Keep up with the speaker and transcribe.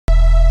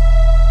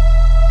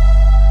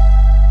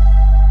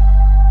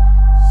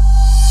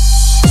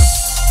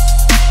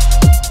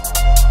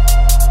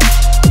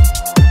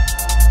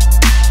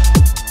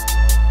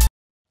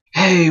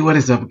What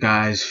is up,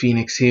 guys?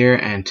 Phoenix here,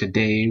 and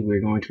today we're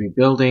going to be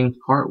building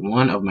part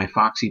 1 of my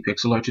Foxy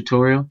pixel art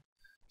tutorial.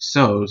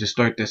 So to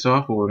start this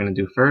off, what we're going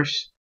to do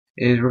first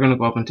is we're going to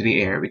go up into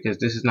the air, because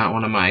this is not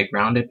one of my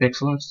grounded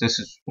pixel arts, this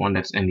is one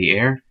that's in the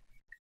air.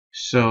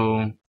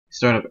 So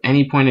start up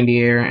any point in the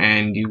air,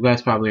 and you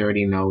guys probably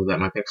already know that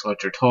my pixel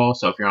arts are tall,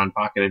 so if you're on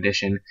Pocket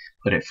Edition,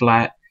 put it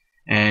flat.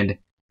 And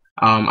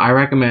I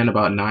recommend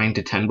about 9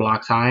 to 10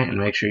 blocks high, and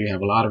make sure you have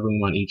a lot of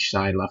room on each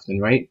side, left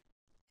and right.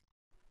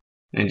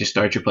 And just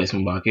start your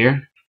placement block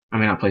here.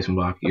 Not placement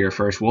block, your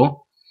first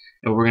wool.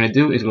 And what we're going to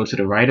do is go to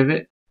the right of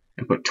it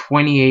and put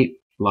 28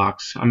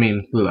 blocks,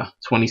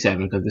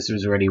 27, because this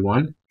was already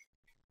 1.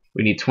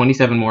 We need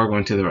 27 more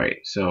going to the right.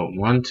 So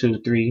 1,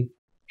 2, 3,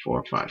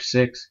 4, 5,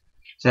 6,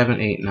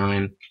 7, 8,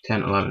 9,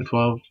 10, 11,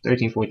 12,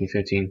 13, 14,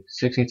 15,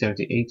 16,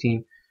 17,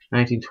 18,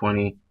 19,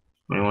 20,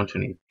 21,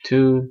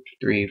 22,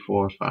 3,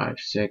 4, 5,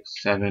 6,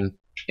 7,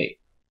 8.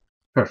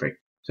 Perfect.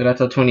 So that's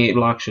how 28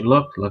 blocks should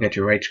look. Look at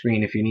your right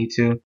screen if you need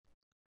to.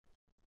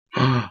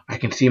 I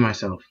can see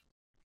myself.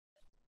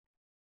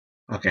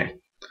 Okay,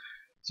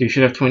 so you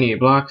should have 28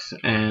 blocks,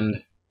 and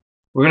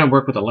we're going to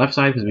work with the left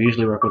side because we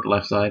usually work with the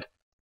left side.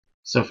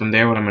 So from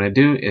there, what I'm going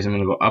to do is I'm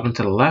going to go up and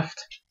to the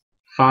left,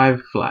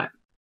 5 flat.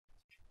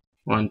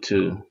 1,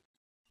 2,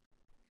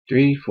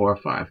 3, 4,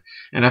 5.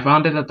 And I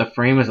found that the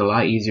frame is a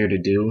lot easier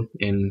to do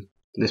in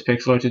this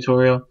pixel art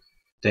tutorial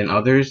than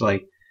others.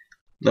 Like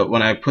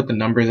when I put the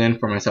numbers in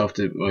for myself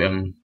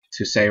to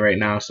say right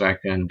now, so I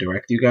can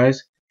direct you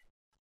guys.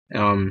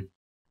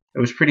 It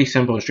was pretty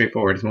simple and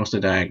straightforward. It's mostly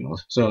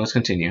diagonals. So let's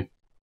continue.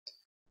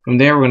 From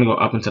there, we're going to go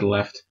up and to the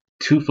left,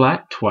 2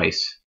 flat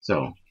twice.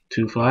 So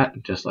 2 flat,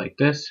 just like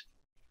this,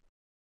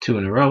 2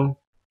 in a row,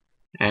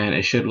 and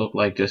it should look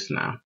like this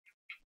now.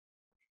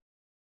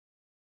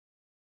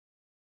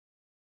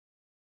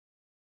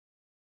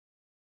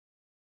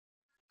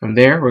 From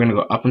there, we're going to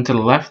go up and to the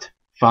left,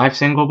 5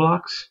 single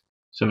blocks.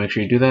 So make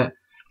sure you do that.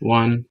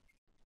 1,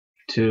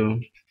 2,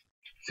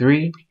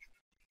 3,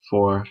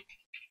 4,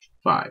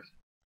 5.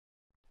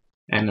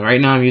 And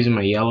right now I'm using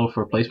my yellow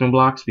for placement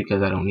blocks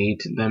because I don't need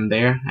them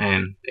there,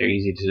 and they're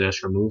easy to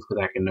just remove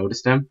because I can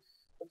notice them.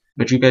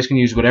 But you guys can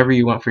use whatever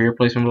you want for your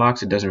placement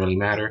blocks, it doesn't really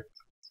matter.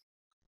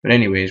 But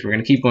anyways, we're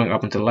going to keep going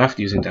up and to the left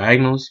using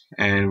diagonals,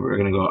 and we're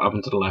going to go up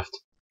and to the left,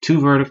 2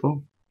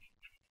 vertical,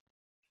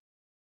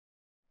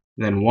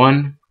 then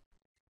 1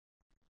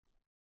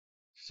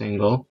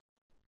 single,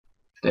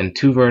 then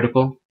 2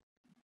 vertical,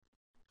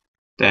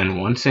 then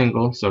 1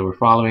 single. So we're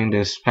following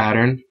this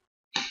pattern.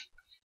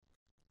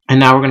 And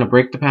now we're going to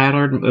break the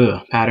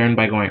pattern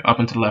by going up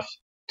and to the left,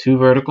 2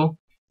 vertical,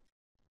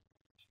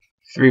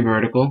 3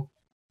 vertical.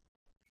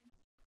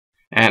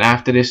 And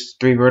after this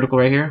 3 vertical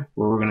right here,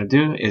 what we're going to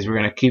do is we're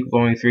going to keep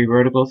going 3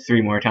 vertical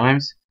 3 more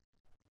times.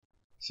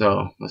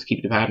 So let's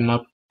keep the pattern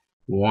up.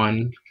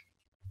 1,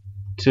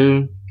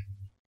 2,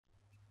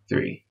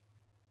 3.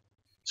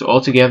 So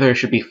altogether it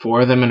should be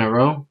 4 of them in a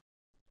row.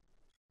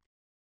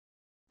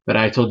 But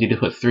I told you to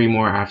put 3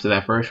 more after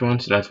that first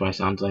one, so that's why it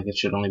sounds like it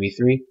should only be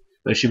 3.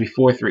 But it should be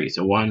 4 3s.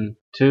 So 1,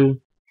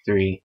 2,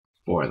 3,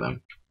 4 of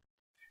them.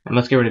 And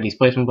let's get rid of these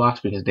placement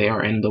blocks because they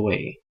are in the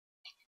way.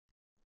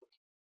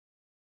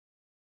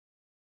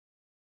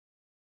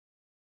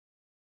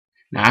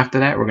 Now after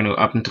that, we're going to go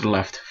up and to the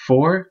left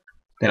 4,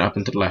 then up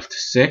and to the left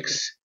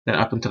 6, then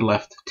up and to the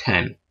left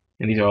 10.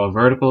 And these are all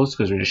verticals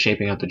because we're just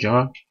shaping out the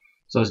jaw.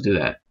 So let's do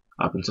that.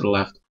 Up and to the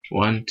left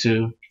 1,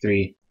 2,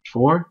 3,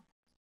 4.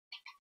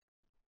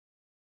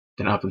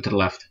 Then up and to the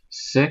left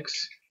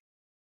 6.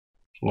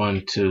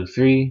 1, 2,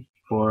 3,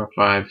 4,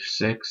 5,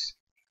 6.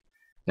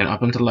 Then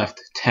up and to the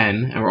left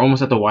 10, and we're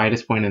almost at the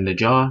widest point in the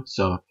jaw.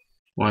 So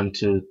 1,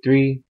 2,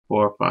 3,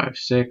 4, 5,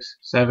 6,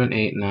 7,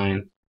 8,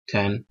 9,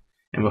 10.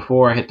 And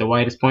before I hit the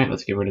widest point,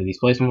 let's get rid of these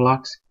placement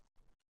blocks.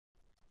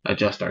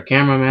 Adjust our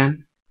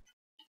cameraman.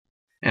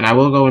 And I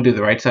will go and do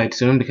the right side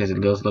soon because it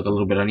does look a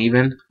little bit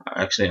uneven.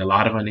 Actually, a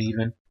lot of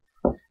uneven.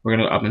 We're going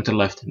to go up and to the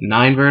left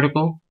 9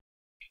 vertical.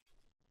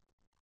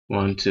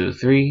 1, 2,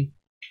 3,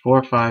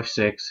 4, 5,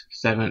 6,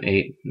 7,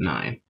 8,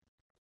 9.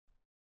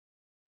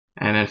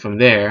 And then from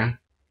there,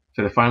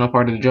 for the final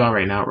part of the jaw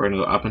right now, we're going to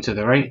go up and to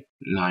the right,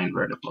 9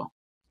 vertical.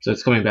 So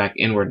it's coming back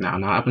inward now.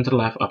 Not up and to the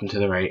left, up and to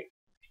the right.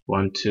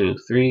 1, 2,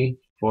 3,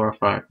 4,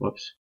 5,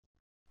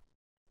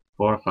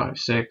 4, 5,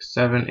 6,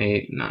 7,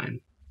 8,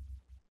 9.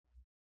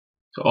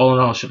 So all in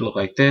all, it should look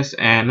like this.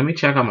 And let me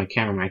check out my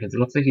cameraman because it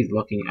looks like he's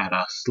looking at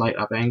a slight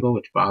up angle,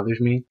 which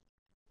bothers me.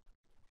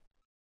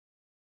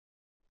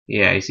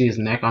 Yeah, you see his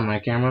neck on my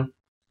camera?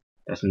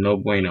 That's no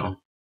bueno.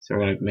 So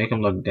we're going to make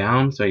him look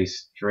down so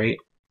he's straight.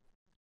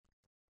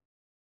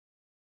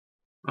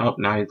 Oh,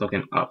 now he's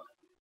looking up.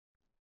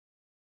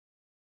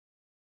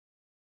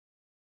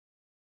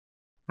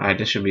 Alright,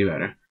 this should be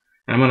better. And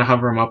I'm going to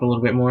hover him up a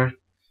little bit more.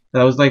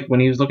 That was like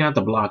when he was looking at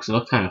the blocks, it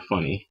looked kind of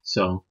funny.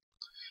 So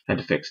I had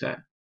to fix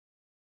that.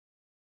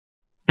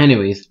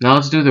 Anyways, now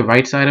let's do the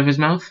right side of his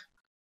mouth.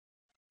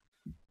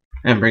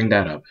 And bring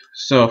that up.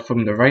 So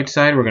from the right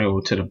side, we're going to go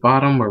to the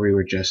bottom where we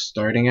were just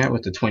starting at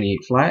with the 28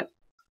 flat.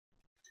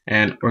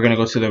 And we're going to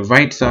go to the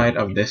right side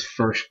of this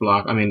first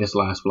block, this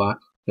last block,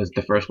 because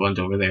the first one's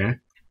over there. And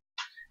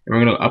we're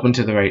going to go up and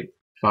to the right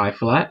 5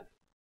 flat.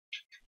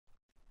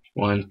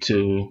 1,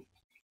 2,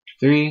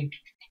 3,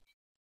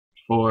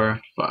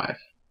 4, 5.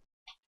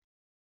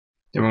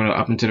 Then we're going to go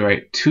up and to the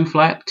right 2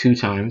 flat 2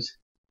 times.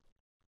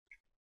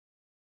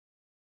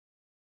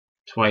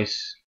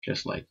 Twice,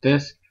 just like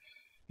this.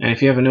 And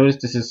if you haven't noticed,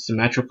 this is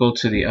symmetrical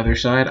to the other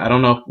side. I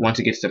don't know if once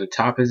it gets to the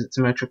top is it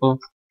symmetrical.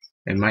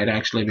 It might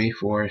actually be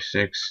 4,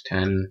 6,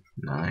 10,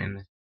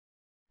 9.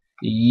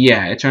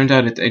 Yeah, it turns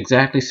out it's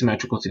exactly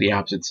symmetrical to the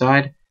opposite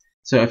side.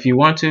 So if you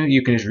want to,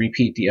 you can just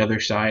repeat the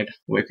other side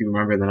if you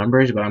remember the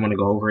numbers, but I'm going to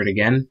go over it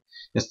again.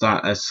 It's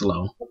not as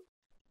slow.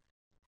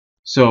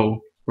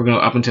 So we're going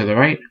to go up and to the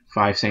right,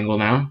 5 single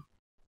now.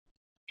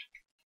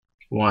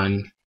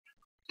 1,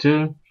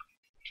 2,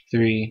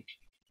 3,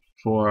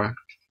 4,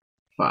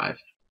 5.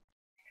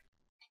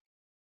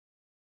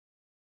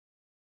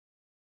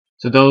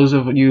 So those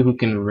of you who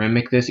can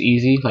mimic this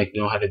easy, like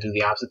know how to do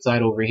the opposite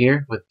side over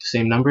here with the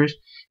same numbers,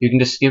 you can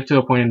just skip to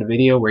a point in the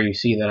video where you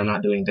see that I'm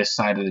not doing this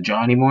side of the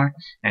jaw anymore,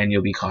 and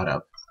you'll be caught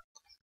up.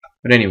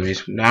 But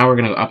anyways, now we're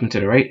going to go up and to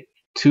the right,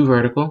 2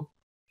 vertical,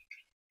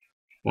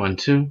 1,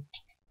 2,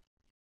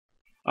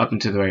 up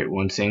and to the right,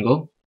 1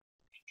 single,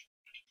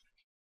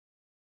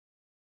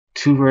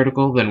 2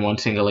 vertical, then 1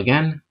 single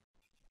again.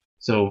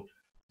 So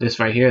this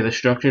right here, the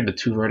structure, the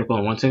 2 vertical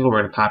and 1 single,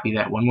 we're going to copy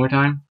that one more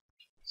time.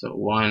 So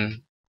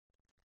 1,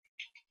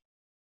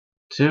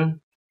 2.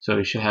 So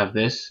we should have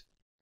this.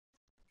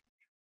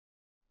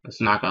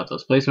 Let's knock out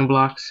those placement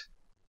blocks.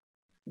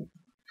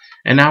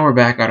 And now we're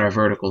back at our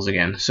verticals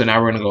again. So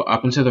now we're going to go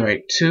up and to the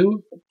right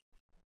 2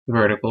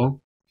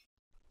 vertical.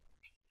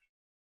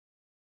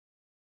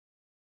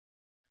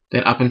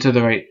 Then up and to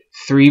the right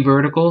 3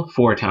 vertical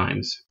 4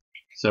 times.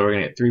 So we're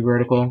going to get 3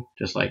 vertical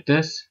just like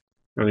this.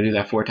 We're going to do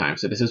that 4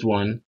 times. So this is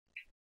 1,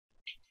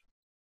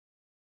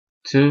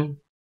 2,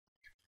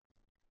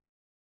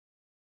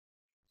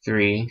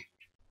 3,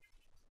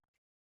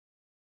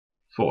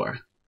 4.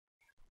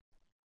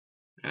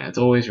 And as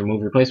always,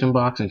 remove replacement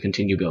blocks and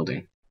continue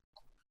building.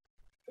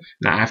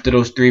 Now after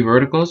those 3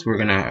 verticals, we're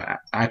going to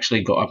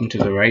actually go up and to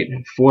the right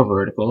 4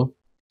 vertical.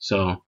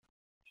 So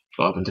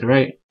go up and to the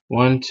right,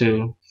 1,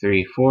 2,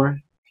 3, 4.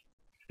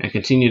 And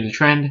continue the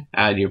trend,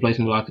 add your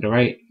placement block to the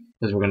right,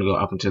 because we're going to go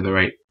up and to the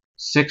right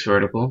 6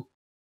 vertical.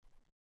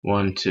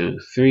 1, 2,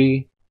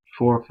 3,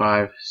 4,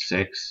 5,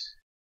 6.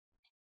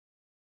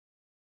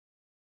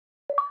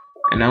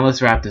 And now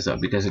let's wrap this up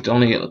because it's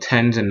only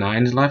 10s and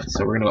 9s left.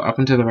 So we're going to go up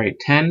and to the right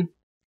 10.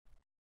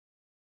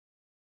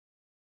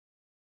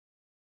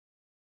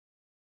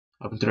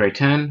 Up and to the right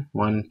 10.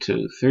 1,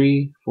 2,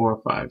 3,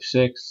 4, 5,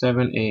 6,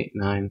 7, 8,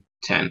 9,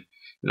 10.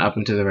 And up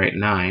and to the right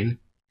 9.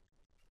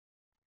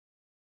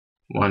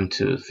 1,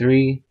 2,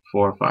 3,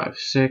 4, 5,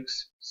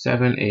 6,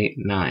 7, 8,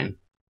 9.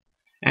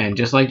 And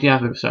just like the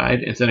other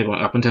side, instead of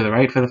going up and to the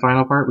right for the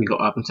final part, we go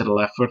up and to the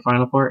left for the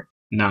final part,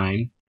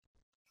 9.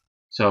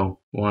 So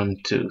 1,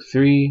 2,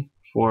 3,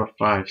 4,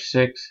 5,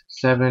 6,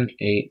 7,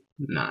 8,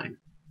 9.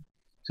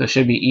 So it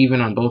should be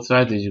even on both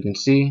sides, as you can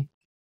see.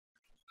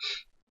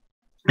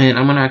 And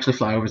I'm going to actually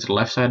fly over to the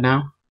left side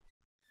now.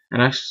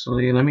 And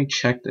actually, let me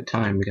check the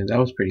time because that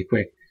was pretty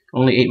quick.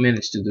 Only 8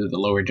 minutes to do the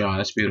lower jaw.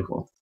 That's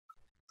beautiful.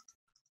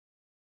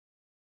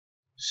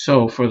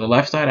 So for the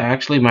left side, I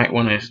actually might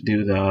want to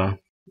do the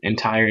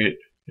entire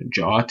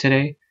jaw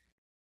today.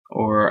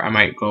 Or I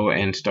might go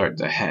and start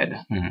the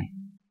head.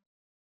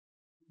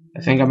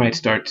 I think I might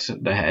start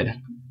the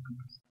head.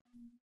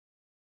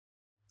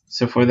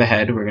 So for the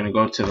head, we're going to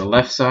go to the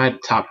left side,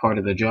 top part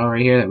of the jaw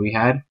right here that we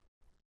had.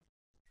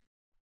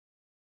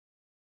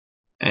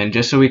 And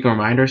just so we can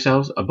remind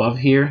ourselves, above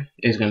here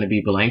is going to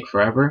be blank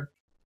forever.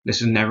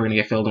 This is never going to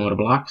get filled in with a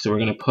block, so we're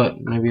going to put,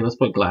 maybe let's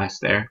put glass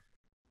there.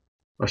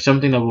 Or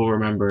something that will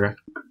remember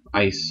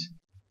ice.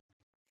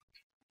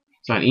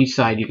 So on each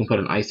side you can put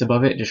an ice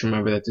above it. Just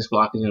remember that this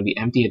block is going to be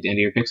empty at the end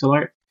of your pixel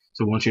art.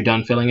 So once you're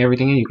done filling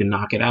everything in, you can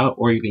knock it out,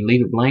 or you can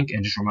leave it blank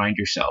and just remind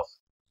yourself.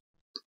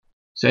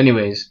 So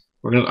anyways,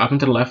 we're going to go up and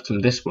to the left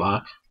from this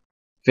block.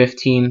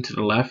 15 to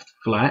the left,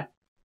 flat.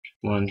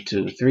 1,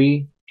 2,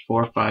 3,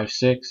 4, 5,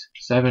 6,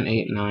 7,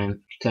 8, 9,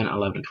 10,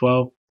 11,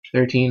 12,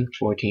 13,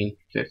 14,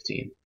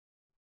 15.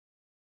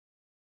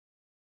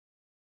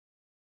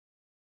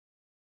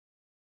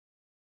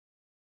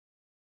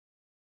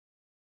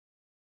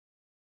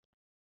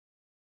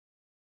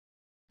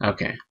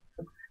 Okay.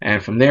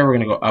 And from there, we're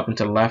going to go up and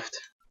to the left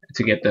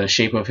to get the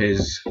shape of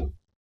his,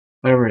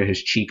 whatever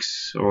his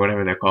cheeks or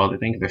whatever they're called. I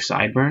think they're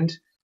sideburns.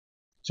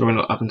 So we're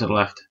going to go up and to the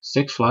left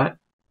 6 flat.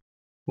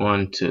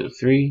 1, 2,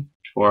 3,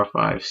 4,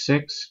 5,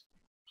 6.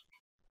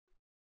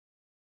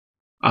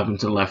 Up and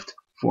to the left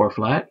 4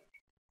 flat.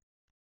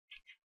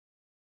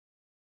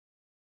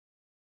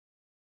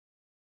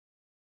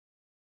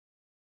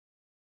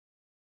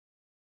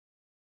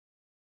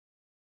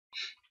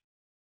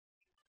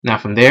 Now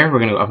from there, we're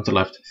going to go up and to the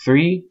left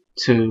 3,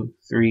 2,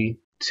 3,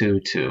 2,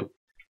 2.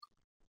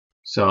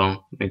 So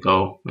let me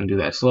go and do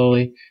that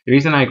slowly. The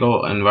reason I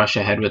go and rush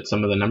ahead with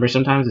some of the numbers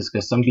sometimes is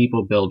because some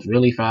people build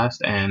really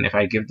fast, and if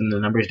I give them the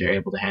numbers, they're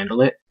able to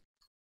handle it.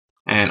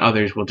 And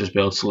others will just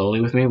build slowly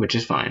with me, which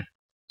is fine.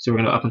 So we're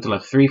going to up and to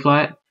left 3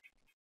 flat,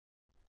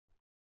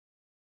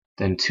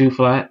 then 2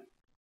 flat,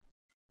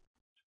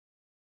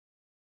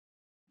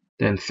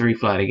 then 3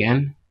 flat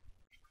again.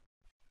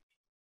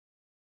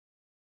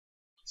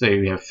 So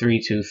we have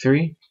 3, 2,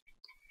 3.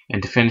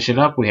 And to finish it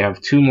up, we have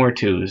 2 more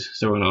 2s.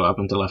 So we're going to go up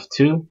and to left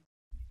 2,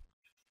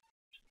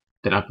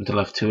 then up and to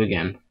left 2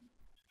 again.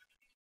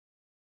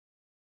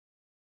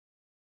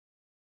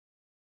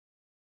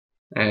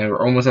 And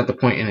we're almost at the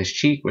point in his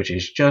cheek, which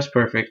is just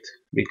perfect,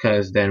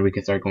 because then we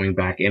can start going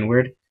back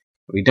inward.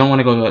 We don't want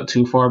to go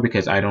too far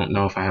because I don't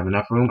know if I have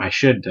enough room. I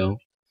should though,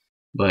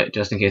 but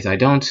just in case I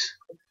don't,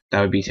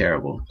 that would be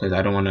terrible, because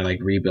I don't want to like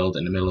rebuild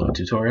in the middle of a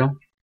tutorial.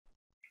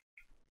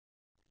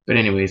 But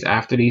anyways,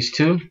 after these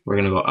 2, we're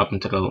going to go up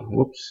into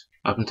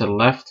the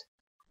left,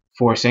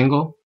 4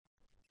 single.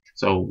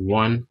 So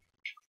 1,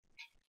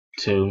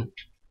 2,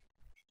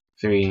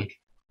 3,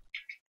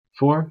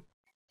 4.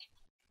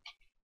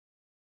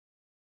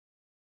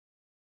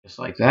 Just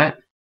like that.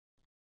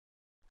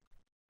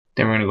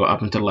 Then we're going to go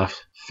up into the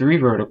left 3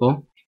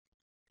 vertical.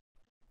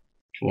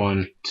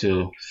 1,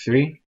 2,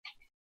 3.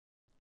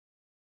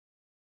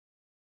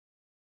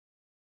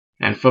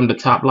 And from the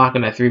top block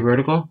in that 3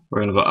 vertical,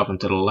 we're going to go up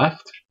into the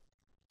left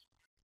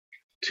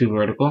 2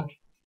 vertical,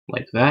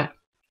 like that.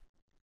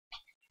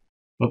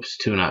 Oops,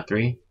 2, not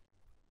 3.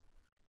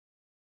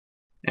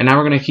 And now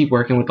we're going to keep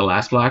working with the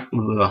last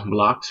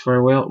blocks for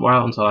a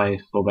while until I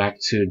go back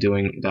to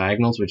doing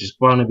diagonals, which is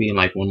going to be in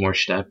like one more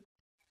step.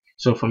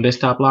 So from this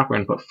top block, we're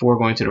going to put 4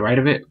 going to the right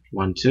of it.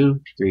 1, 2,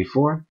 3,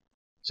 4.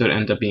 So it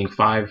ends up being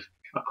 5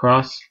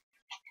 across.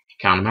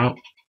 Count them out.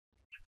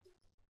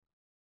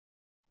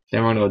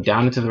 Then we're going to go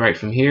down and to the right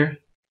from here.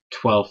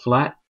 12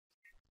 flat.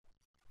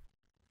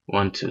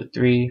 1, 2,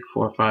 3,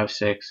 4, 5,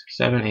 6,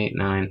 7, 8,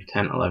 9,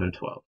 10, 11,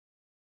 12.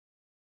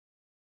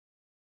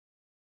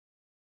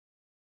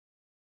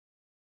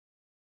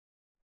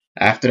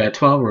 After that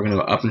 12, we're going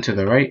to go up and to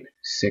the right,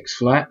 6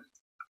 flat.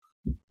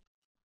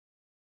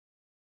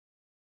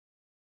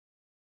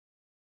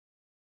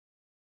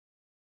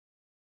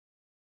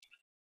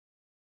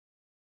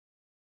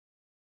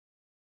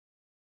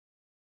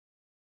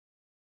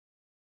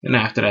 Then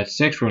after that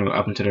 6, we're going to go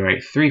up and to the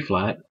right, 3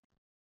 flat.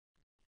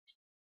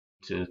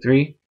 2,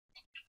 3.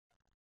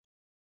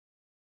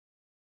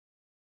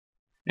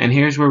 And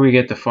here's where we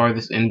get the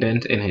farthest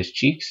indent in his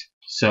cheeks.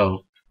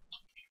 So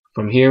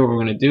from here, what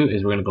we're going to do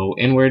is we're going to go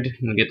inward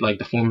and get like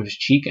the form of his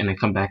cheek and then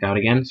come back out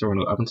again. So we're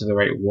going to go up and to the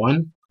right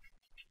 1.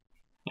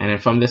 And then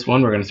from this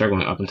 1, we're going to start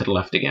going up and to the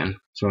left again.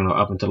 So we're going to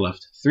go up and to the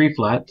left 3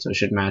 flat. So it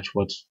should match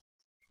what's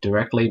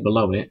directly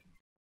below it.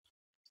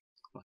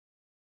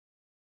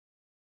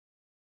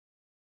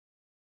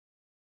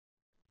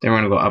 Then we're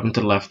going to go up and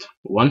to the left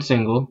 1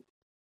 single.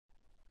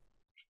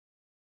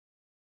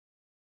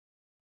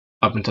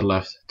 Up and to the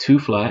left 2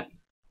 flat.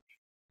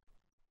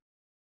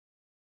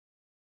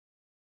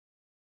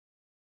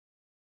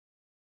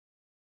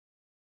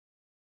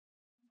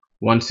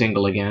 One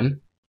single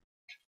again,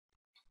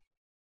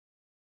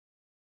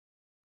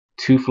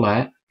 2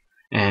 flat,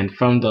 and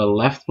from the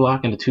left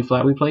block and the 2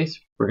 flat we place,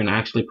 we're going to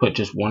actually put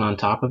just 1 on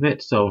top of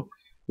it, so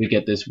we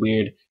get this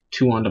weird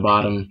 2 on the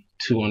bottom,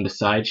 2 on the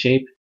side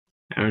shape,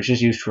 and it's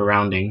just used for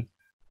rounding.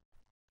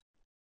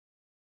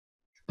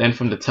 Then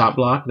from the top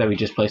block that we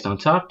just placed on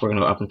top, we're going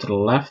to go up and to the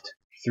left,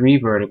 3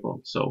 vertical,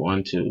 so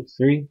 1, 2,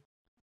 3.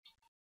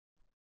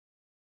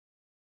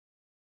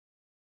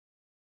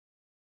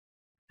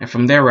 And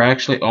from there, we're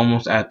actually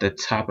almost at the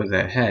top of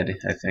the head,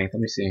 I think. Let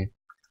me see.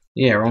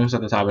 Yeah, we're almost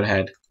at the top of the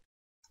head.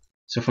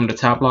 So from the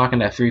top block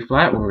and that 3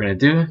 flat, what we're going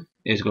to do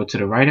is go to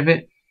the right of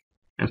it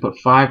and put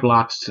 5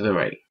 blocks to the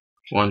right.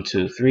 1,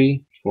 2,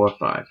 3, 4,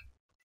 5.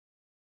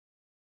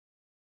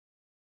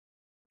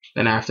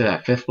 Then after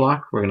that 5th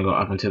block, we're going to go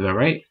up and to the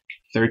right,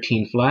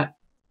 13 flat.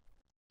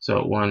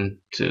 So 1,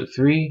 2,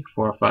 3,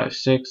 4, 5,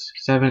 6,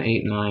 7,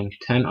 8, 9,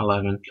 10,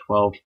 11,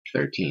 12,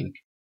 13.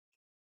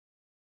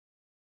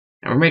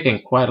 And we're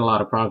making quite a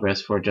lot of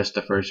progress for just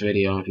the first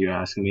video, if you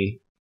ask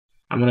me.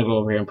 I'm going to go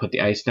over here and put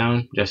the ice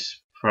down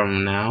just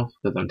from now,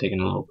 because I'm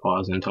taking a little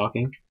pause and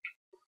talking.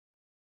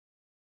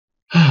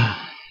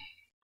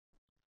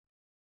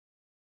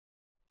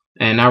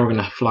 And now we're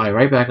going to fly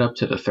right back up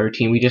to the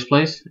 13 we just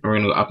placed, and we're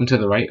going to go up and to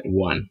the right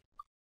 1.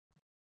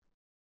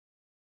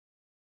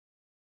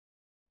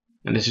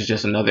 And this is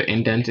just another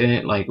indent in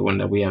it, like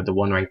when we have the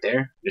 1 right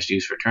there, just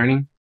used for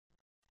turning.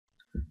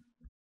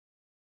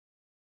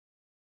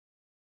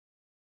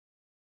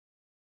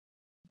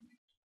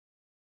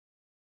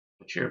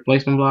 Put your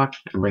replacement block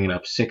and bring it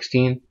up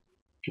 16.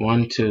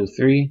 1, 2,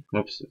 3.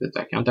 Whoops, did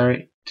I count that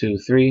right? 2,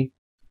 3,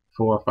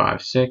 4,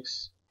 5,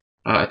 6.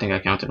 I think I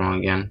counted wrong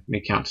again. Let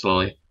me count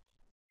slowly.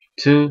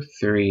 2,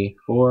 3,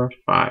 4,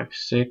 5,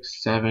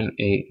 6, 7,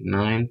 8,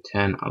 9,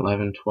 10,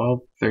 11, 12,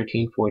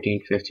 13,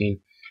 14, 15,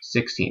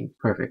 16.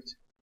 Perfect.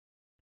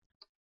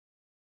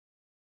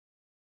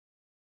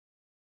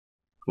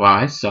 Wow,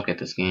 I suck at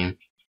this game.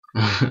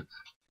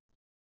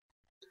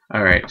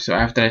 Alright, so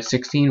after that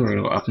 16, we're going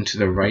to go up and to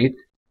the right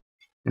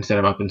instead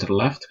of up and to the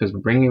left, because we're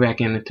bringing it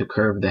back in to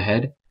curve the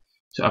head.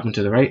 So up and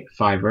to the right,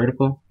 5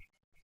 vertical.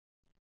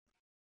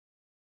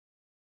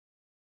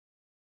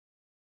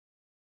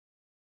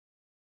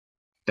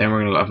 Then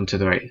we're going to go up and to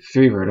the right,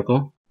 3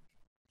 vertical.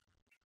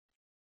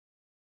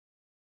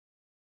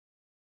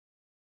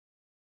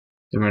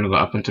 Then we're going to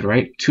go up and to the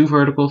right, 2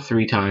 vertical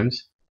 3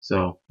 times.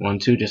 So 1,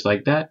 2, just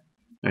like that.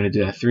 I'm going to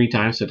do that 3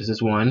 times. So this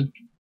is 1.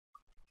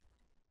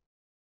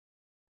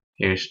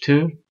 Here's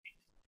 2.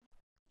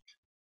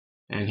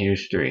 And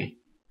here's 3.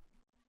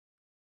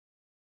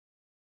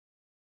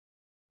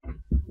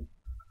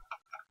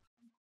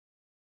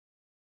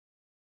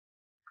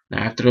 Now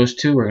after those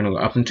 2, we're going to go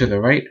up and to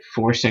the right,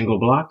 4 single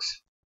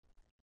blocks.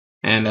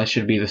 And that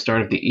should be the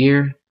start of the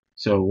ear.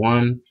 So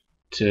 1,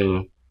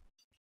 2,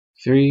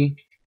 3,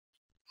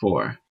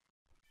 4. And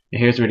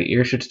here's where the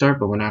ear should start,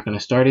 but we're not going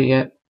to start it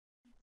yet.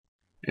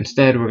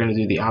 Instead, we're going to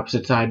do the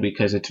opposite side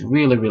because it's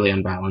really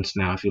unbalanced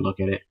now if you look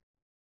at it.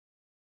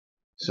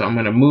 So I'm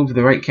going to move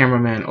the right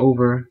cameraman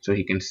over so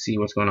he can see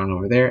what's going on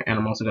over there, and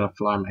I'm also going to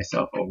fly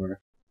myself over.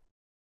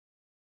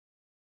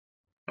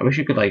 I wish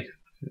you could like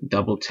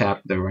double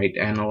tap the right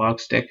analog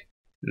stick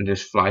and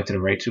just fly to the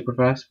right super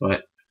fast, but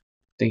I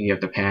think you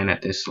have to pan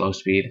at this slow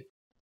speed.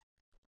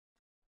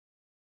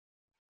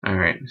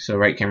 Alright, so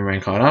right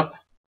cameraman caught up.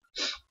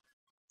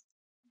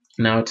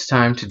 Now it's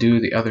time to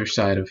do the other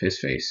side of his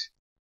face.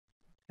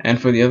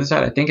 And for the other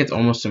side, I think it's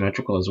almost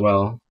symmetrical as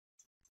well,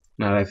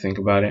 now that I think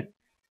about it.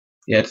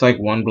 Yeah, it's like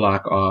 1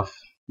 block off,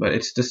 but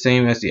it's the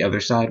same as the other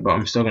side, but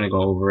I'm still going to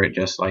go over it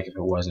just like if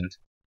it wasn't.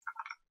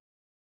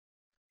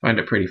 I find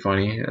it pretty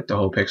funny that the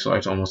whole pixel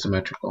art's almost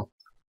symmetrical.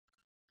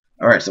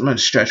 Alright, so I'm going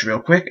to stretch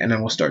real quick, and then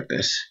we'll start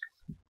this.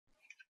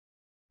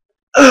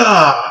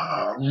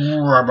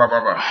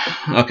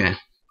 Okay,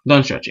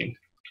 done stretching.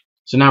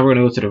 So now we're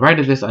going to go to the right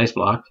of this ice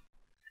block,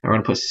 and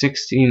we're going to put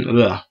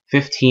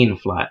 15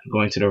 flat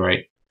going to the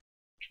right.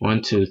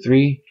 1, 2,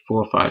 3,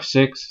 4, 5,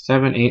 6,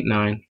 7, 8,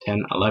 9,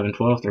 10, 11,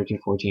 12, 13,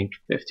 14,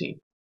 15.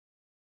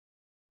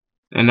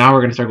 And now we're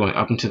going to start going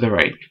up and to the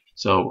right.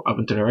 So up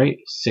and to the right,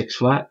 6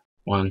 flat.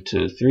 1,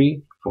 2,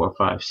 3, 4,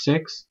 5,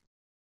 6.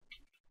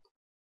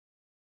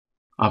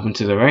 Up and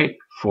to the right,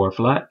 4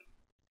 flat.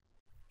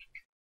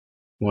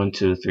 1,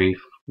 2, 3,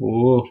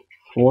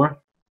 4.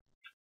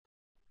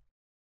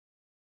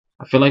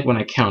 I feel like when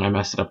I count, I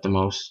mess it up the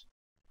most.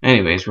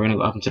 Anyways, we're going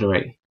to go up and to the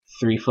right.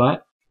 3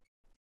 flat.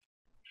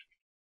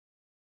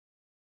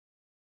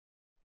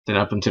 Then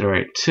up and to the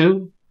right,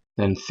 2.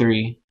 Then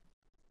 3.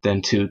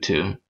 Then 2,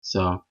 2.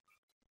 So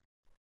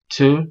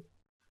 2.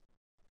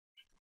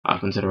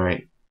 Up and to the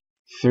right.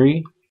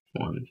 3.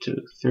 1, 2,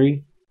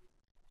 3.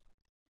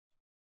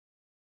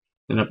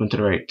 Then up and to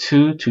the right,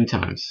 2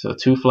 times. So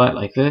 2 flat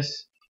like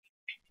this.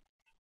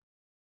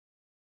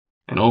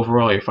 And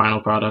overall, your final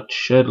product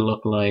should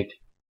look like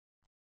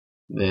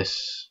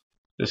this.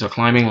 There's a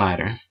climbing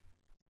ladder.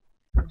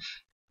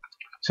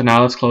 So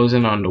now let's close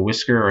in on the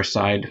whisker or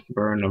side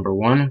burn number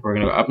 1. We're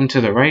going to go up and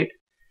to the right,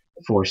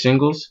 4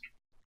 singles.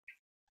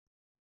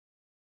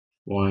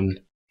 1,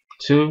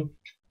 2,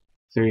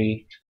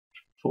 3,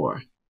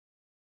 4.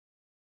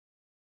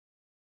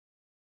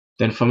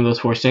 Then from those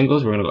 4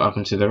 singles, we're going to go up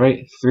and to the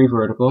right, 3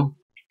 vertical.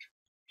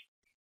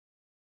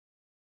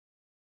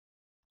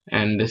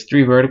 And this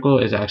 3 vertical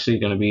is actually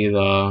going to be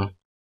the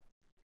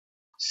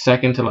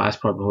second to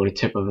last part before the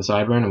tip of the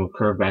sideburn, and we'll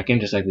curve back in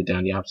just like we did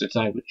on the opposite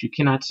side, which you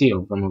cannot see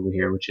from over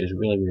here, which is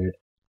really weird.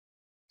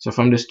 So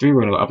from this 3,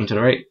 we're going to go up and to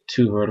the right,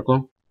 2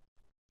 vertical.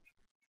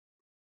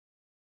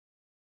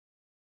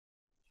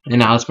 And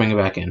now let's bring it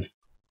back in.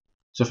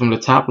 So from the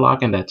top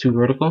block and that 2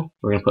 vertical,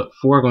 we're going to put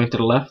 4 going to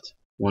the left,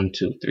 1,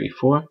 2, 3,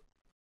 4.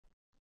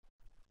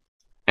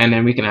 And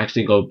then we can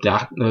actually go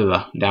down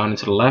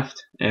into the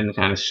left and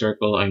kind of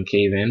circle and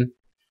cave in.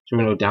 So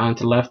we're going to go down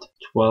to the left,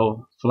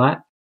 12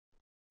 flat.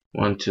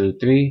 1, 2,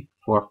 3,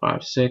 4,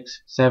 5,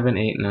 6, 7,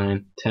 8,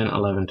 9, 10,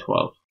 11,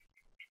 12.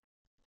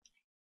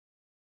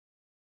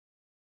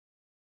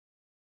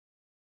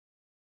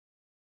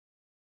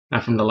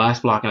 Now from the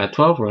last block and at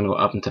 12, we're going to go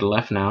up and to the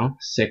left now,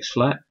 6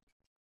 flat.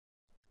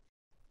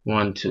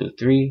 1, 2,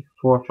 3,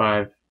 4,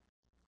 5,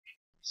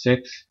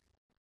 6.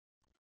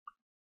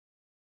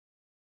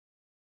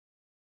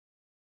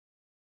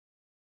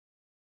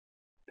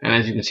 And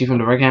as you can see from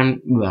the right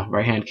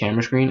hand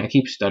camera screen, I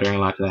keep stuttering a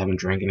lot because I haven't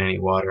drinking any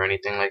water or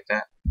anything like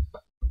that.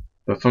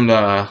 But from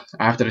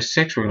after the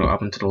 6, we're going to go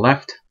up and to the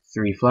left,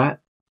 3 flat.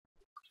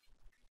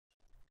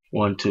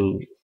 1, 2,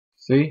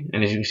 3.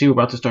 And as you can see, we're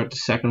about to start the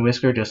second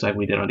whisker just like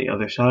we did on the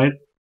other side.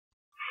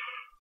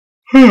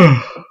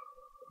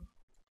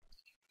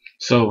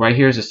 So right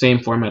here is the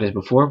same format as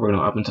before. We're going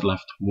to go up and to the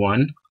left,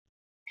 1.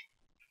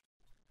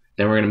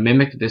 Then we're going to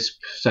mimic this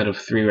set of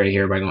 3 right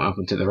here by going up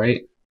and to the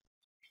right.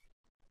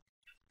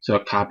 So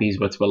it copies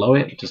what's below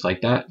it, just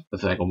like that,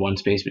 with like a 1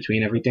 space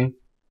between everything.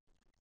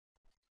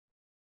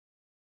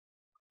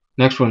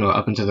 Next, we're going to go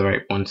up and to the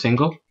right, 1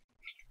 single.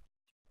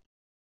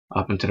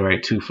 Up and to the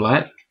right, 2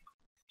 flat.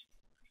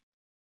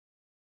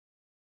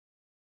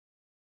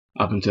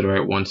 up and to the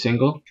right 1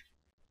 single,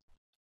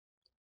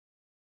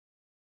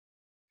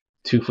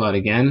 2 flat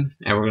again,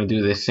 and we're going to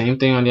do the same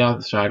thing on the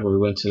other side where we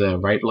went to the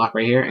right block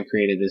right here and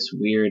created this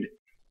weird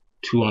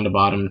 2 on the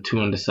bottom, 2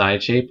 on the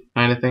side shape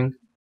kind of thing.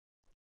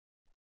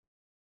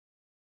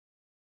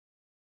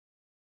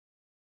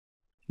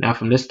 Now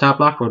from this top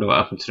block, we're going to go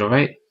up and to the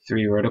right,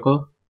 3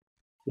 vertical,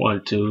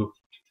 1, 2,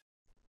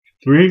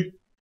 3.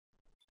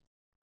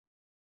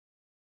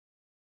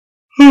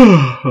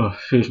 Oh,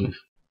 excuse me.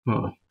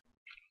 Oh.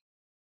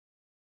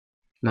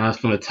 Now it's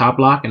from the top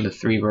block and the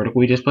 3 vertical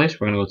we just placed,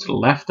 we're going to go to the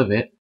left of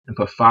it and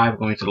put 5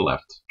 going to the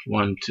left.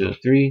 1, 2,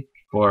 3,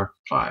 4,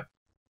 5.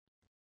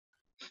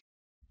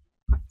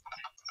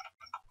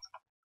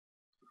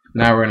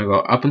 Now we're going to go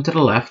up and to the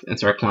left and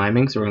start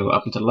climbing. So we're going to go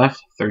up and to the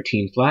left,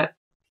 13 flat.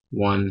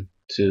 1,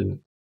 2,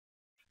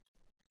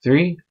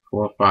 3,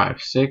 4,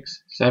 5,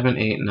 6, 7,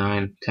 8,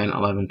 9, 10,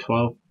 11,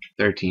 12,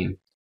 13.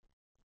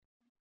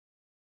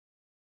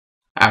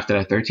 After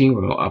that 13,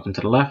 we're going to go up and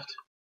to the left,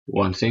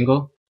 1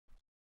 single.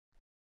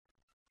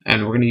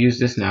 And we're going to use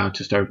this now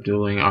to start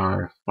doing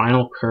our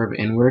final curve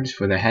inwards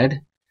for the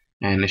head.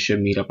 And it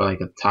should meet up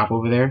like at the top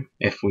over there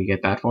if we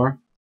get that far.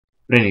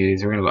 But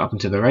anyways, we're going to go up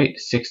and to the right,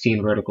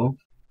 16 vertical.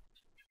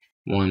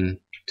 1,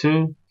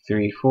 2,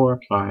 3, 4,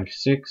 5,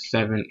 6,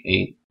 7,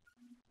 8,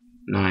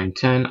 9,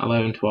 10,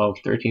 11, 12,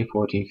 13,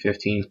 14,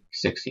 15,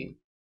 16.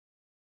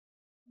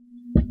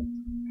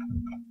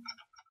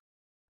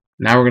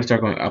 Now we're going to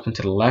start going up and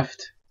to the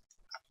left.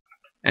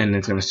 And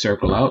it's going to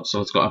circle out. So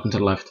let's go up and to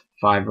the left,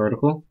 5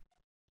 vertical.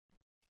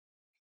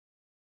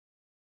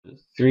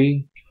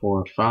 3,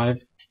 4, 5.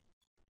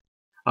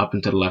 Up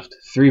and to the left,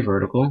 3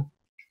 vertical.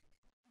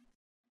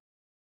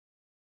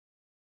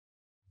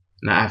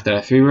 Now after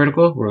that 3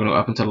 vertical, we're going to go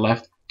up and to the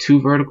left,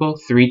 2 vertical,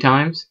 3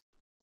 times.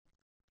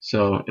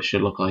 So it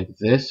should look like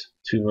this,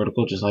 2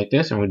 vertical just like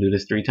this, and we're going to do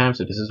this 3 times.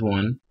 So this is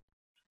 1,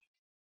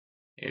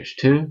 here's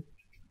 2,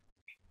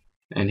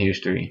 and here's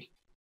 3.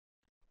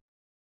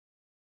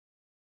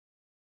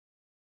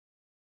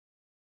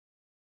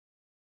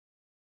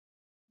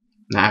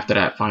 Now after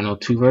that final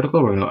 2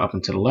 vertical, we're going to go up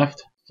and to the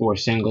left, 4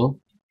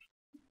 single.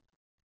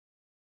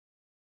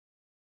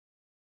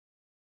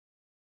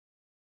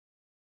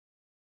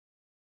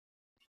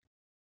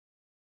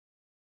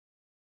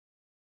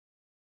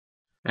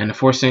 And the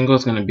 4 single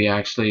is going to be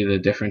actually the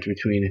difference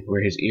between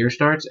where his ear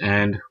starts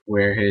and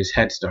where his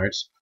head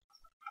starts.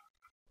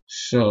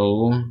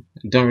 So,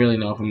 I don't really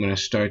know if I'm going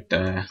to start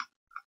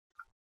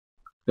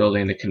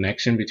building the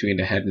connection between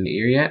the head and the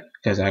ear yet,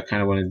 because I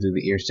kind of want to do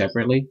the ear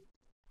separately.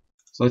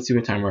 So let's see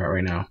what time we're at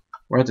right now.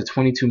 We're at the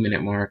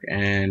 22-minute mark,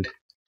 and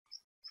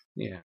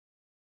yeah.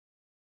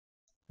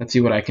 Let's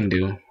see what I can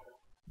do.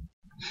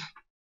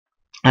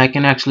 I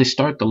can actually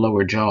start the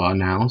lower jaw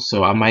now,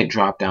 so I might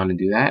drop down and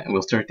do that, and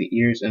we'll start the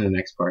ears in the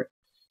next part.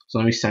 So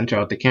let me center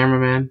out the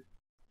cameraman.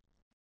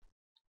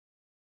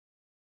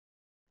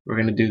 We're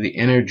going to do the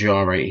inner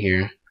jaw right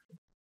here.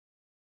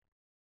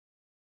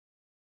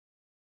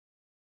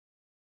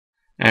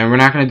 And we're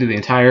not going to do the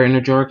entire inner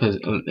jaw, because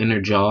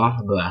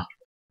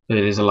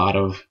it is a lot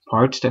of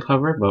parts to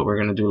cover, but we're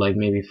going to do like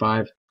maybe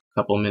 5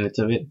 couple minutes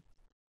of it.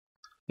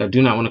 I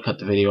do not want to cut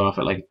the video off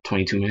at like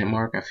 22-minute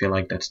mark. I feel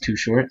like that's too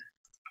short.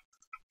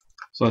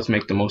 So let's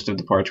make the most of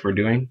the parts we're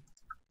doing.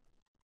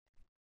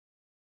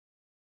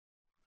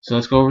 So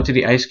let's go over to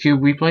the ice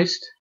cube we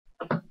placed.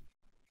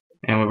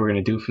 And what we're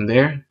going to do from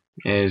there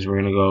is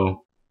we're going to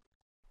go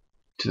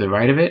to the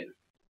right of it.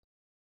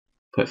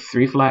 Put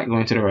 3 flat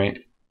going to the right.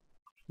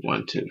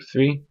 1, 2,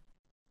 3.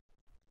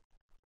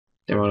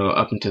 Then we're going to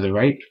go up and to the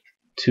right.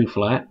 2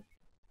 flat.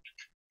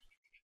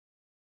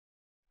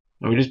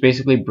 And we're just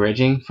basically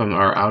bridging from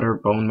our outer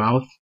bone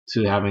mouth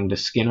to having the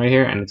skin right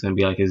here. And it's going to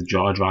be like his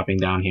jaw dropping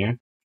down here.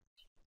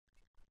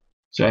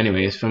 So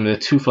anyways, from the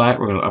 2 flat,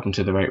 we're going to go up and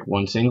to the right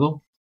 1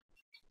 single.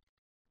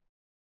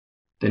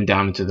 Then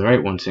down and to the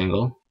right 1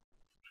 single.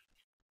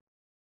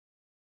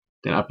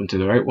 Then up and to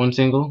the right 1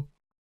 single.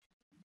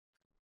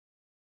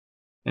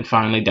 And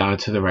finally down and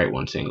to the right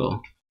 1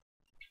 single.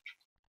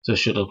 So it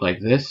should look like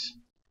this.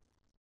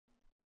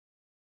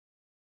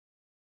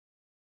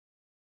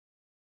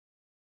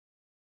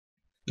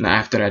 Now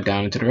after that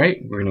down and to the right,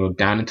 we're going to go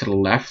down and to the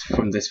left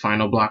from this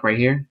final block right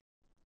here.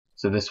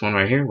 So this one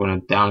right here, we're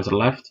going to down to the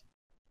left.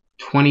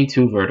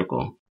 22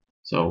 vertical.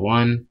 So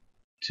 1,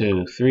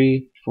 2,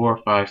 3, 4,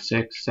 5,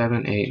 6,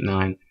 7, 8,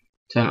 9,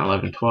 10,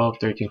 11, 12,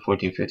 13,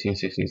 14, 15,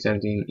 16,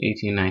 17,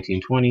 18,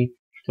 19, 20,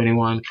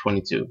 21,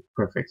 22.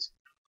 Perfect.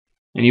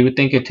 And you would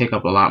think it'd take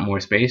up a lot more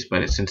space,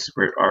 but since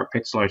our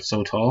pixel art is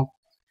so tall,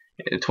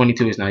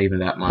 22 is not even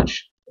that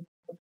much.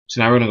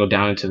 So now we're going to go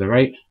down and to the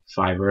right,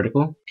 5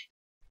 vertical.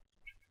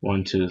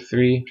 1, 2,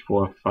 3,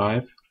 4,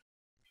 5.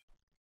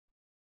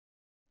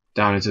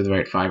 Down and to the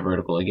right, 5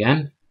 vertical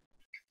again.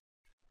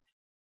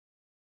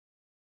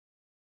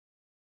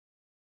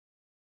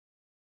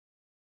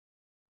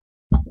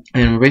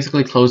 And we're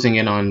basically closing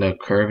in on the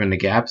curve and the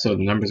gap, so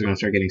the numbers are going to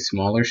start getting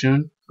smaller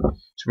soon. So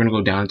we're going to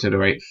go down to the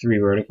right 3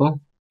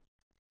 vertical.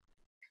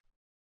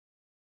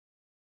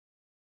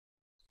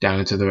 Down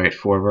into the right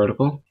 4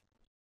 vertical.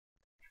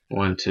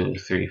 1, 2,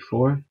 3,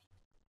 4.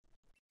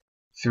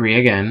 3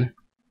 again.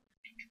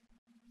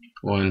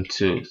 1,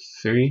 2,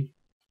 3.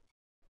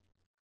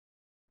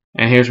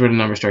 And here's where the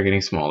numbers start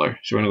getting smaller.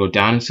 So we're going to go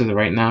down and to the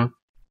right now.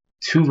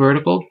 2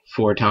 vertical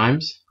 4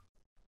 times.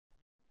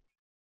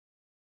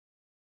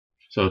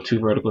 So 2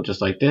 vertical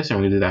just like this, and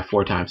we're going to do that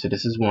 4 times. So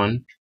this is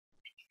 1,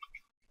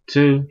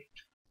 2,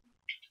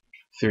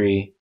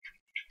 3,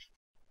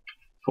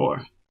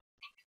 4.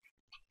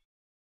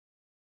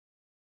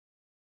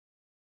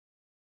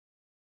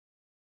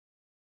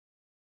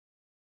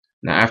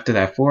 Now after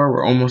that 4,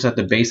 we're almost at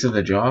the base of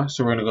the jaw,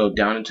 so we're going to go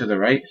down and to the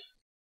right.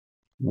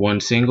 1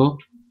 single.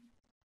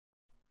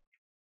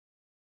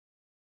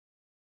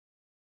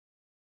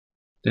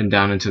 Then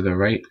down and to the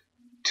right.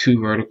 2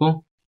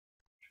 vertical.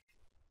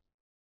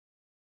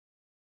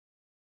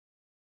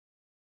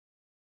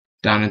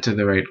 Down and to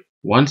the right.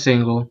 1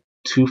 single,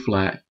 2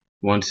 flat,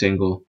 1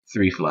 single,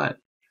 3 flat.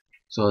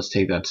 So let's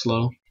take that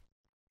slow.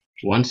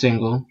 1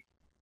 single,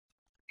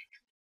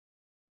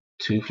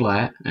 2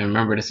 flat, and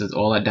remember this is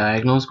all at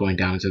diagonals going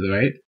down and to the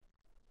right.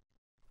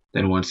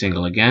 Then 1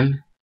 single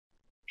again.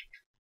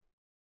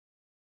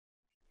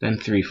 Then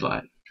 3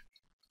 flat.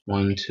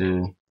 1,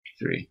 2,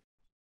 3.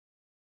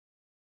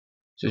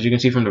 So as you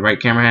can see from the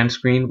right camera hand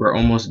screen, we're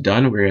almost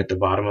done. We're at the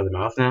bottom of the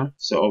mouth now.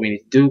 So all we need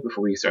to do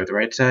before we start the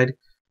right side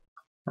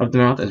of the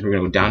mouth is we're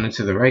going to go down and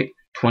to the right,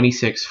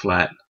 26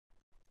 flat.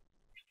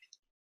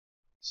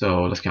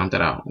 So let's count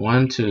that out.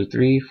 1, 2,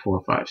 3,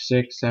 4, 5,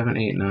 6, 7,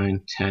 8,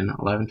 9, 10,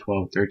 11,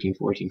 12, 13,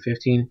 14,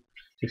 15,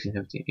 16,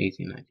 17,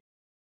 18, 19,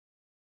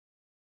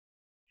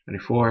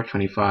 24,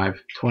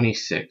 25,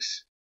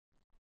 26.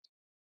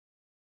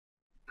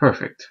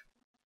 Perfect.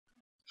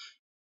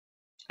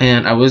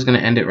 And I was going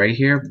to end it right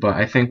here, but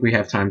I think we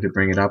have time to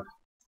bring it up.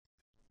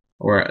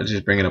 Or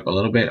just bring it up a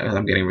little bit because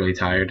I'm getting really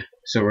tired.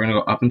 So we're going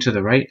to go up and to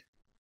the right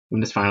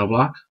from this final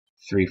block.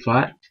 3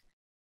 flat.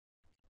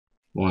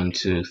 1,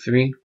 2,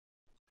 3.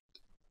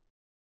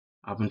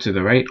 Up and to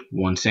the right.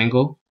 1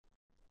 single.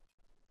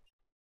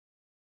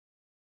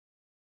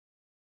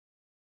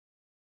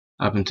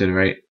 Up and to the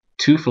right.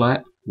 2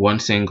 flat. 1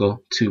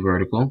 single. 2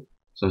 vertical.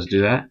 So let's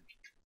do that.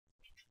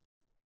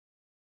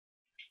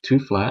 2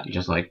 flat,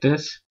 just like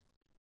this.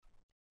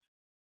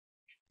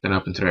 Then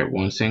up and to the right,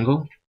 1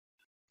 single.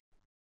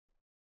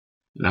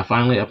 Now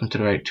finally up and to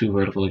the right, 2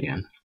 vertical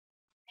again.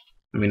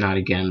 I mean, not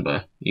again,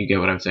 but you get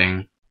what I'm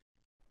saying.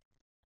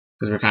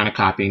 Because we're kind of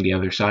copying the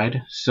other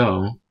side.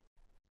 So,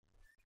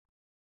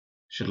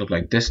 should look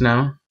like this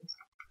now.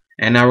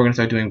 And now we're going to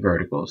start doing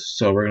verticals.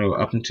 So we're going to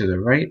go up and to the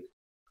right.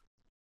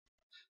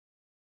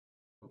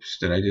 Oops,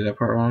 did I do that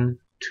part wrong?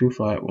 2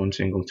 flat, 1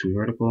 single, 2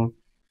 vertical.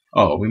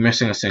 Oh, we're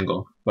missing a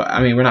single. But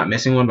I mean, we're not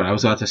missing one, but I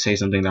was about to say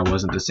something that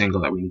wasn't the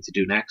single that we need to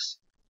do next.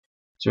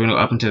 So we're going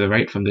to go up and to the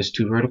right from this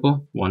 2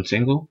 vertical, 1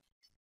 single.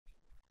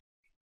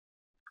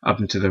 Up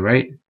and to the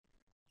right,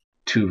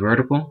 2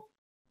 vertical.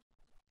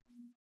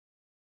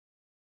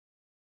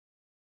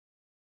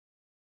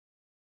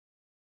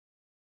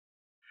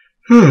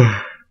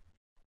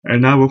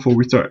 And now before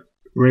we start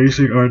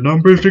raising our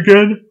numbers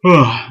again,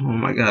 oh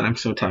my god, I'm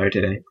so tired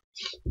today.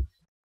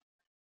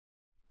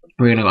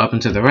 We're going to go up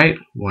and to the right,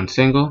 1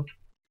 single.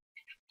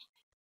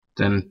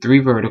 Then 3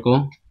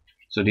 vertical.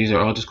 So these are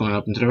all just going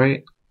up and to the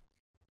right.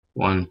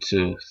 1,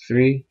 2,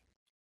 3.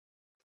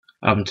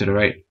 Up and to the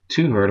right,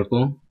 2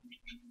 vertical.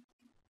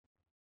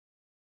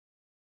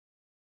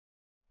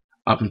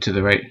 Up and to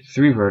the right,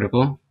 3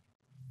 vertical.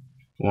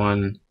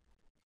 1,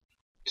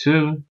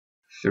 2,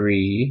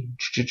 3.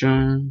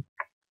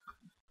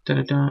 Da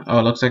 -da -da. Oh,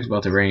 it looks like it's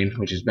about to rain,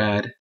 which is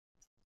bad.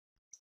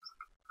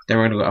 Then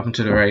we're going to go up and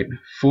to the right,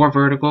 4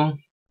 vertical.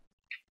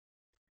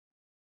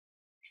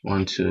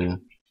 1,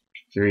 2,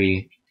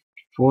 3,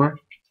 4.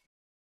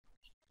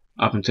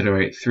 Up and to the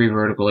right, 3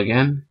 vertical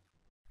again.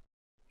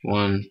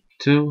 1,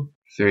 2,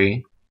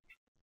 3.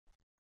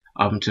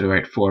 Up and to the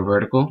right, 4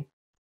 vertical.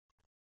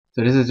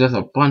 So this is just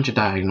a bunch of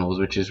diagonals,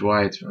 which is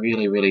why it's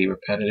really, really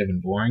repetitive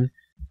and boring.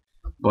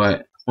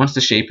 But once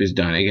the shape is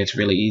done, it gets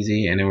really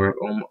easy, and then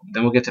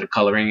we'll get to the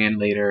coloring in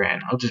later,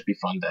 and it'll just be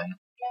fun then.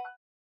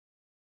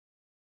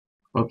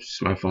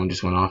 Oops, my phone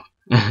just went off.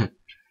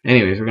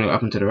 Anyways, we're going to go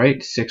up and to the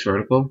right, 6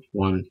 vertical.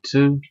 1,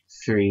 2,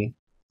 3,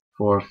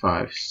 4,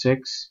 5,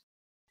 6.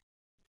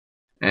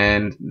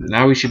 And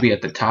now we should be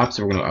at the top,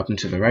 so we're going to go up and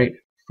to the right,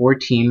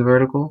 14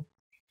 vertical.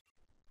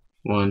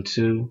 1,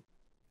 2,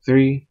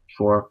 3,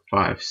 4,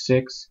 5,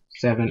 6,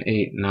 7,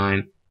 8,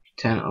 9,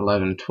 10,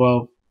 11,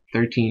 12,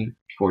 13,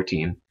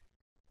 14.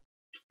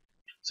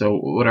 So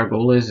what our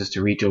goal is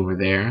to reach over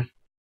there.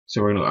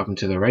 So we're going to go up and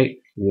to the right,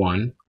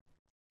 1.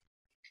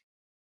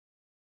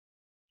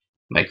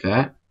 Like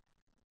that.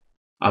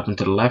 Up and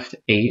to the left,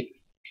 8.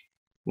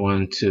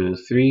 1, 2,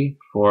 3,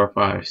 4,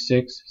 5,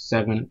 6,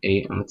 7,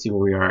 8. And let's see where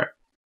we are.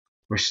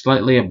 We're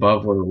slightly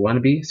above where we want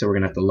to be, so we're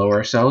going to have to lower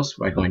ourselves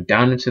by going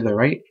down and to the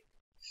right,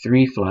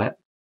 3 flat.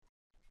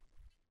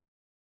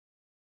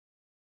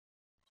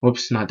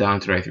 Whoops, not down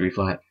to the right, 3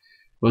 flat.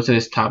 Go to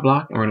this top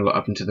block, and we're going to go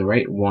up and to the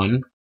right,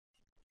 1.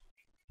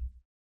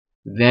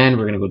 Then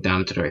we're going to go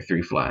down to the right,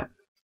 3 flat.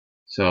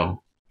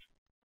 So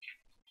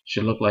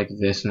Should look like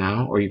this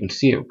now, or you can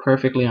see it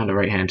perfectly on the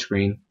right hand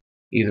screen.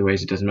 Either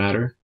ways, it doesn't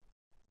matter.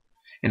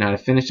 And now to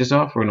finish this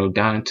off, we're going to go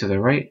down and to the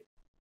right.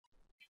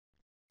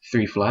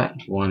 3 flat.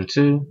 1,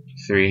 2,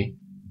 3.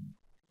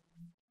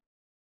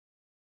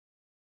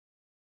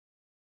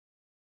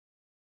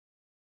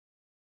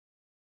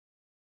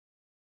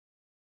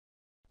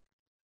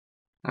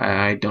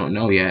 I don't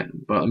know yet,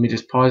 but let me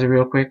just pause it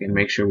real quick and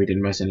make sure we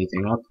didn't mess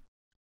anything up.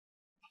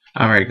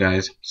 Alright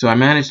guys, so I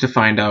managed to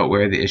find out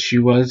where the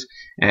issue was,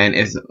 and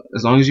as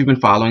long as you've been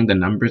following the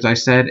numbers I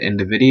said in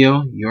the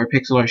video, your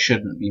pixel art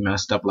shouldn't be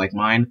messed up like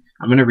mine.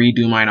 I'm going to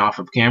redo mine off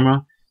of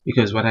camera,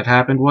 because what had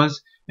happened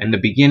was, in the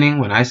beginning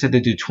when I said to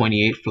do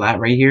 28 flat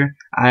right here,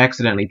 I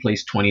accidentally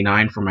placed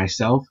 29 for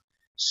myself,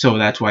 so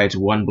that's why it's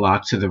one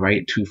block to the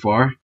right too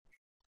far.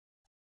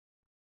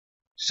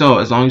 So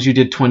as long as you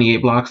did 28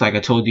 blocks like I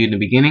told you in the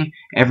beginning,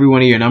 every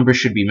one of your numbers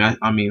should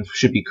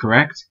be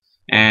correct,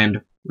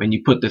 and when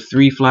you put the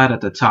 3 flat at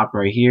the top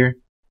right here,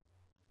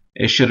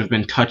 it should have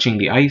been touching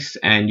the ice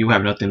and you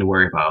have nothing to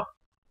worry about.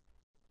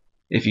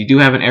 If you do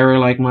have an error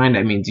like mine,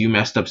 that means you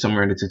messed up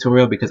somewhere in the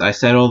tutorial, because I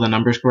said all the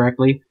numbers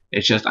correctly.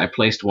 It's just I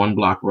placed one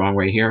block wrong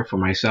right here for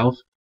myself.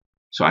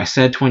 So I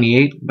said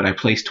 28, but I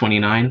placed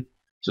 29.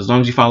 So as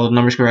long as you follow the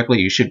numbers correctly,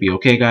 you should be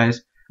okay,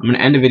 guys. I'm going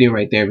to end the video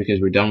right there because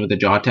we're done with the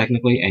jaw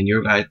technically, and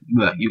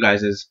you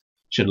guys'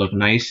 should look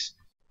nice.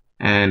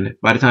 And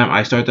by the time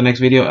I start the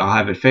next video, I'll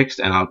have it fixed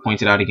and I'll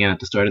point it out again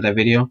at the start of that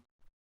video.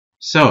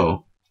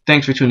 So,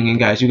 thanks for tuning in,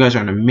 guys. You guys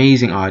are an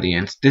amazing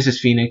audience. This is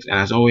Phoenix, and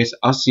as always,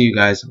 I'll see you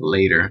guys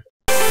later.